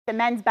the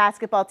men's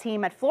basketball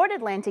team at Florida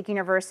Atlantic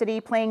University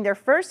playing their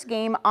first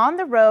game on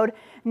the road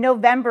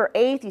November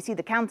 8th. You see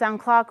the countdown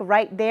clock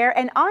right there.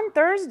 And on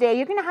Thursday,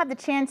 you're going to have the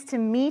chance to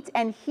meet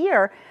and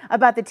hear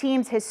about the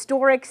team's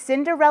historic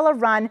Cinderella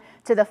run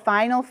to the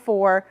Final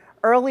Four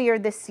earlier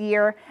this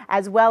year,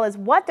 as well as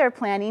what they're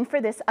planning for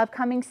this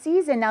upcoming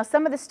season. Now,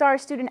 some of the star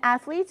student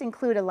athletes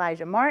include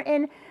Elijah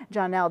Martin,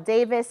 Jonelle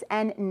Davis,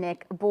 and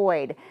Nick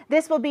Boyd.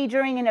 This will be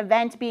during an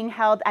event being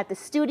held at the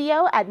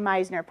studio at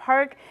Mizner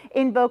Park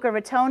in Boca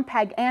Raton.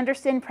 Peg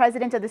Anderson,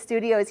 president of the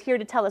studio, is here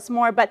to tell us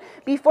more. But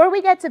before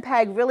we get to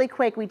Peg, really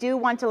quick, we do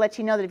want to let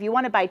you know that if you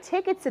want to buy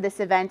tickets to this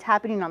event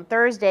happening on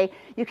Thursday,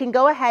 you can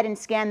go ahead and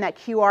scan that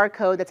QR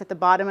code that's at the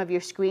bottom of your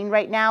screen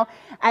right now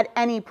at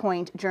any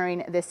point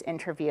during this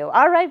interview.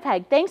 All right,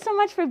 Peg, thanks so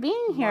much for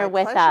being here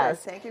with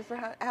us. Thank you for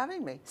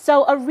having me.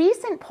 So a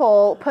recent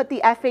poll put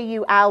the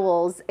FAU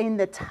Owls in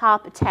the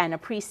top 10, a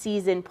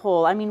preseason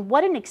poll. I mean,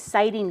 what an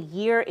exciting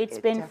year it's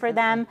been for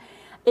them.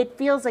 It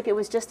feels like it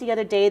was just the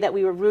other day that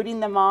we were rooting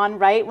them on,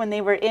 right, when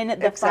they were in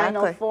the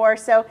Final Four.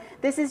 So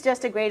this is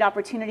just a great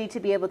opportunity to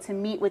be able to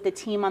meet with the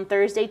team on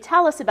Thursday.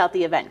 Tell us about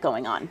the event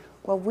going on.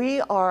 Well,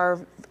 we are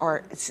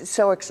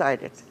so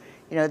excited.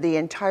 You know, the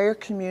entire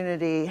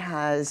community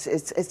has,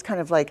 it's kind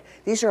of like,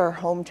 these are our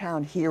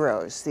hometown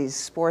heroes, these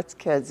sports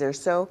kids. They're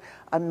so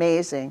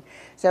amazing.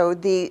 So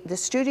the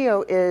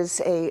studio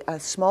is a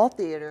small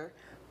theater,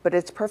 but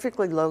it's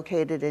perfectly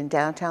located in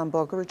downtown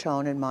Boca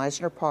Raton in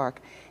Mizner Park.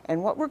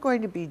 And what we're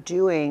going to be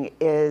doing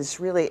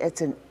is really,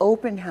 it's an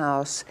open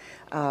house,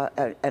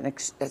 a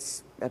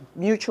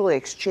mutually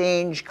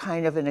exchange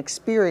kind of an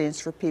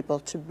experience for people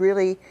to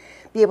really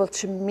be able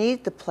to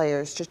meet the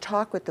players, to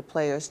talk with the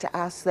players, to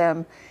ask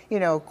them, you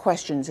know,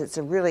 questions. It's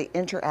a really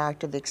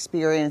interactive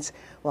experience.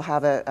 We'll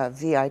have a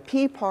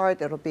VIP part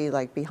that'll be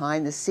like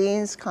behind the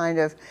scenes kind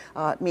of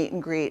meet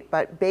and greet,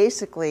 but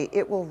basically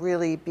it will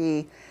really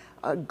be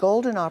a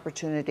golden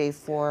opportunity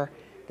for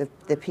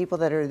the people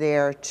that are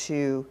there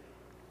to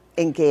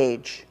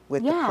engage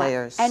with the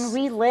players. And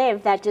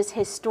relive that just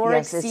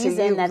historic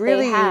season that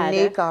really they had.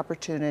 Unique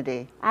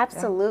opportunity.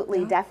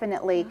 Absolutely,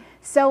 definitely.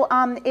 So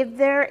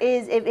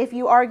if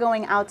you are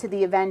going out to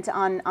the event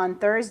on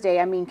Thursday,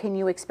 I mean, can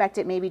you expect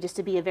it maybe just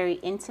to be a very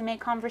intimate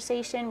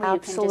conversation where you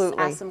can just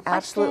ask some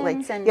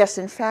questions? And yes,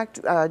 in fact,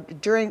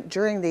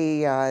 during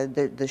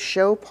the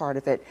show part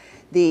of it,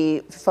 the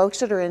folks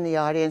that are in the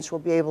audience will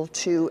be able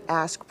to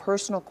ask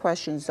personal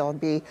questions. There'll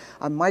be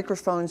a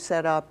microphone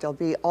set up. There'll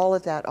be all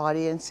of that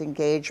audience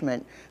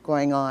engagement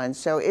going on.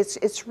 So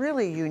it's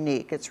really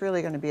unique. It's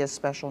really going to be a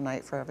special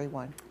night for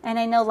everyone. And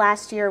I know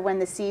last year when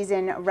the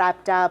season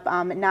wrapped up,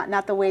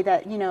 not the way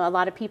that, you know, a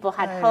lot of people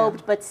had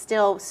hoped, but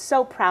still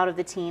so proud of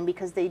the team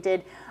because they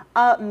did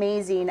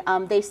amazing.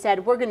 They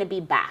said, we're going to be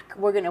back.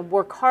 We're going to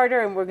work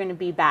harder and we're going to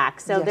be back.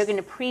 So they're going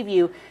to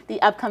preview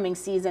the upcoming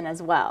season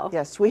as well.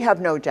 Yes, we have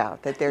no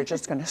doubt that they're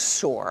just going to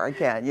soar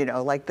again, you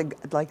know, like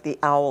the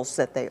Owls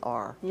that they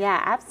are.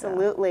 Yeah,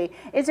 absolutely.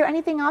 Yeah. Is there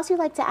anything else you'd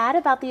like to add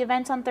about the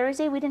event on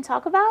Thursday we didn't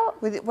talk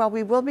about? Well,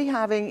 we will be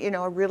having, you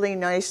know, a really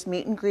nice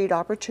meet and greet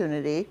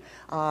opportunity.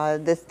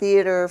 The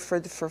theater,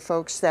 for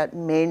folks that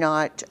may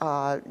not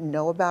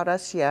know about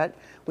us yet,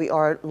 we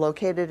are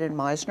located in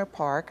Mizner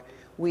Park.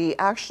 We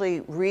actually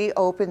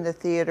reopened the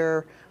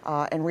theater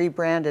and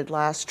rebranded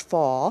last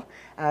fall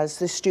as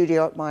the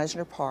studio at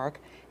Mizner Park.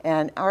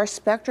 And our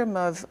spectrum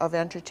of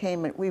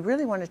entertainment, we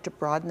really wanted to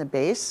broaden the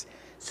base.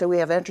 So we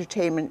have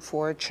entertainment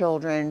for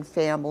children,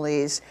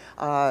 families,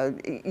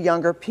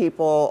 younger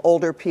people,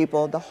 older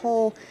people, the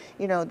whole,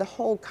 you know, the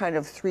whole kind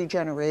of three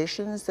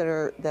generations that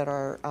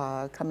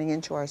are coming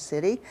into our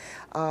city.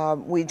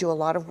 We do a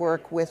lot of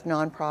work with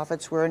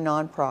nonprofits. We're a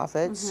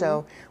nonprofit,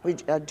 so we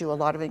do a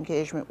lot of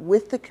engagement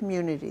with the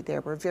community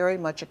there. We're very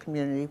much a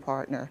community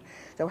partner.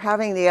 So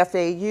having the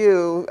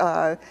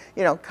FAU,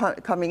 you know,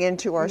 coming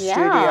into our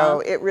studio,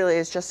 it really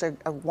is just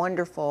a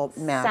wonderful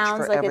match for everybody.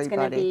 Sounds like it's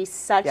going to be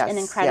such an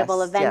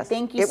incredible event.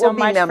 Thank you It so will be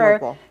much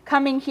memorable. for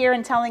coming here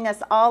and telling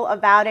us all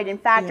about it. In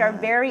fact, our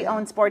very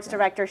own sports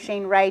director,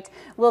 Shane Wright,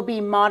 will be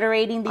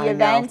moderating the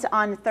event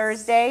on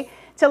Thursday.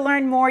 To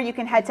learn more, you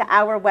can head to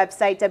our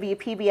website,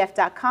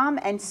 WPBF.com,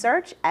 and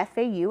search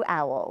FAU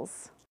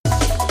Owls.